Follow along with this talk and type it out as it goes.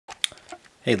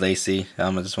Hey Lacey,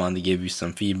 I just wanted to give you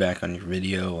some feedback on your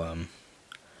video.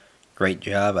 Great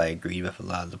job. I agree with a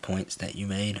lot of the points that you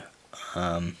made.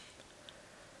 Um,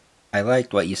 I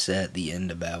liked what you said at the end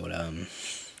about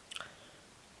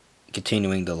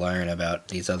continuing to learn about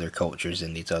these other cultures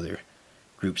and these other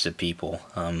groups of people.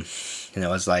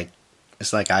 It's like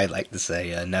I like to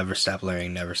say, never stop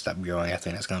learning, never stop growing. I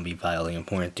think that's going to be vitally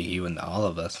important to you and to all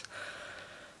of us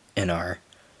in our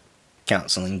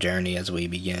counseling journey as we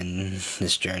begin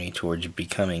this journey towards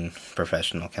becoming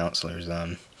professional counselors.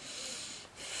 I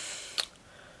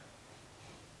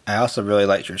also really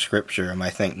liked your scripture. I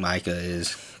think Micah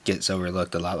is gets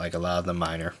overlooked a lot, like a lot of the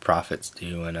minor prophets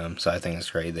do, and so I think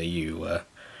it's great that you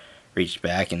reached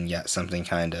back and got something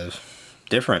kind of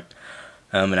different.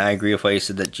 And I agree with what you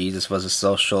said that Jesus was a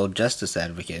social justice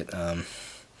advocate,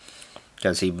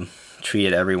 because he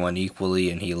treated everyone equally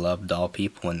and he loved all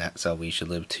people, and that's how we should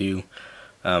live too.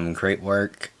 Great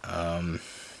work. I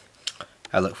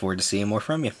look forward to seeing more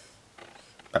from you.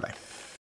 Bye bye.